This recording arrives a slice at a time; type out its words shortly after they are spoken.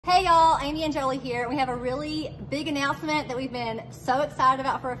Hey y'all, Amy and Jolie here. We have a really big announcement that we've been so excited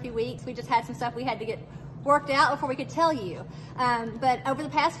about for a few weeks. We just had some stuff we had to get worked out before we could tell you. But over the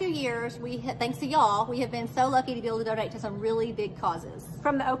past few years, thanks to y'all, we have been so lucky to be able to donate to some really big causes.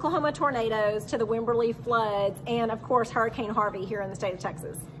 From the Oklahoma tornadoes to the Wimberley floods and of course Hurricane Harvey here in the state of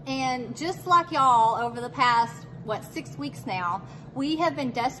Texas. And just like y'all, over the past, 6 weeks now, we have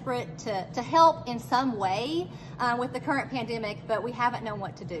been desperate to help in some way with the current pandemic, but we haven't known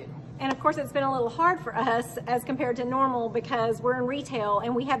what to do. And of course it's been a little hard for us as compared to normal because we're in retail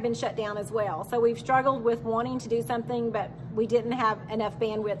and we have been shut down as well. So we've struggled with wanting to do something, but we didn't have enough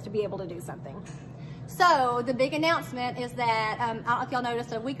bandwidth to be able to do something. So the big announcement is that, I don't know if y'all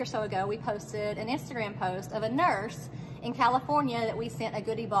noticed, a week or so ago we posted an Instagram post of a nurse in California that we sent a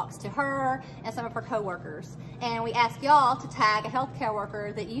goodie box to her and some of her coworkers. And we asked y'all to tag a healthcare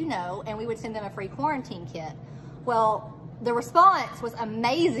worker that you know, and we would send them a free quarantine kit. Well, the response was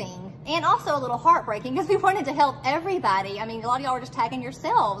amazing and also a little heartbreaking because we wanted to help everybody. I mean, a lot of y'all were just tagging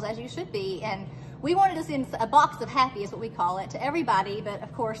yourselves, as you should be, and we wanted to send a box of happy, is what we call it, to everybody, but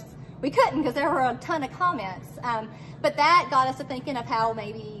of course we couldn't because there were a ton of comments. But that got us to thinking of how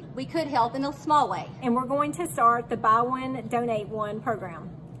maybe we could help in a small way. And we're going to start the Buy One, Donate One program.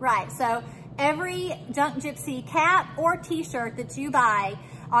 Right, so every Junk Gypsy cap or t-shirt that you buy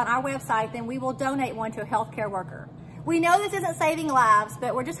on our website, then we will donate one to a healthcare worker. We know this isn't saving lives,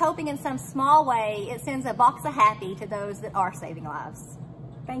 but we're just hoping in some small way it sends a box of happy to those that are saving lives.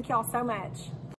 Thank y'all so much.